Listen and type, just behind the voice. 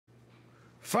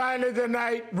Finally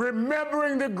tonight,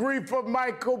 remembering the grief of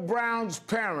Michael Brown's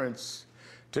parents.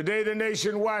 Today the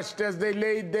nation watched as they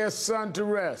laid their son to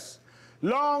rest,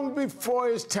 long before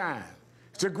his time.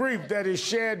 It's a grief that is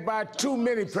shared by too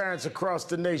many parents across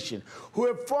the nation who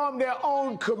have formed their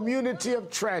own community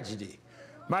of tragedy.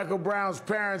 Michael Brown's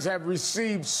parents have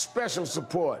received special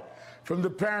support from the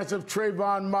parents of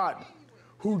Trayvon Martin,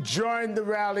 who joined the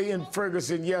rally in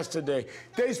Ferguson yesterday.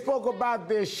 They spoke about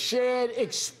their shared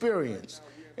experience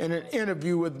in an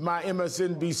interview with my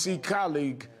MSNBC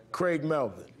colleague, Craig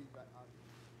Melvin.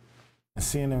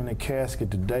 Seeing them in the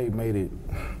casket today made it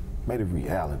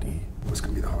reality. What's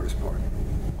gonna be the hardest part?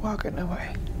 Walking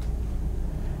away.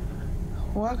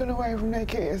 Walking away from that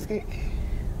casket.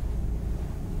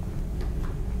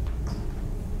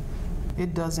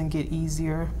 It doesn't get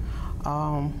easier,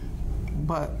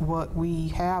 but what we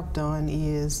have done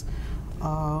is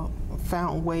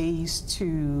found ways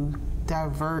to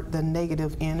divert the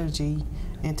negative energy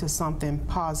into something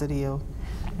positive,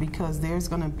 because there's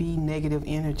going to be negative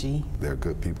energy. There are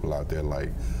good people out there like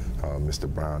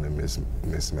Mr. Brown and Miss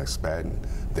McSpadden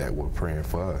that were praying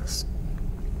for us.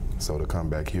 So to come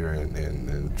back here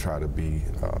and try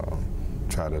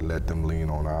to let them lean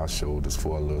on our shoulders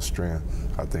for a little strength,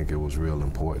 I think it was real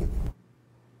important.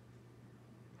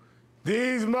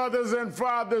 These mothers and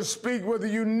fathers speak with a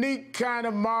unique kind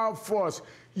of moral force,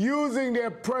 using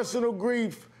their personal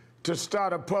grief to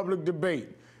start a public debate.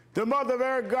 The mother of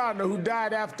Eric Gardner, who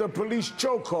died after a police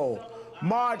chokehold,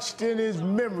 marched in his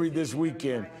memory this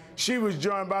weekend. She was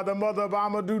joined by the mother of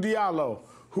Amadou Diallo,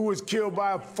 who was killed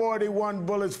by 41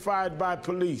 bullets fired by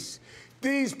police.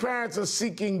 These parents are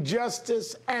seeking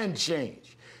justice and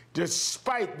change,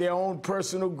 despite their own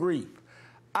personal grief.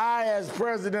 I, as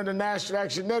president of National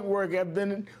Action Network, have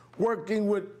been working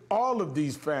with all of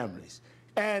these families,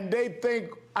 and they think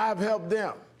I've helped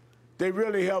them. They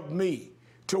really helped me.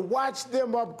 To watch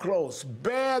them up close,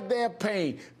 bear their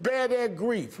pain, bear their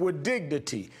grief with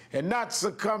dignity, and not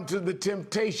succumb to the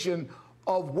temptation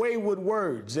of wayward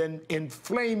words and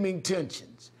inflaming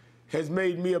tensions, has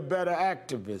made me a better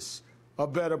activist, a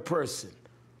better person,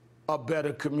 a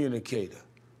better communicator.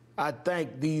 I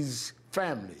thank these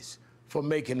families for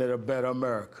making it a better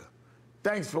America.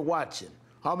 Thanks for watching.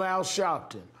 I'm Al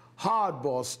Sharpton.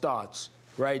 Hardball starts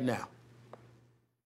right now.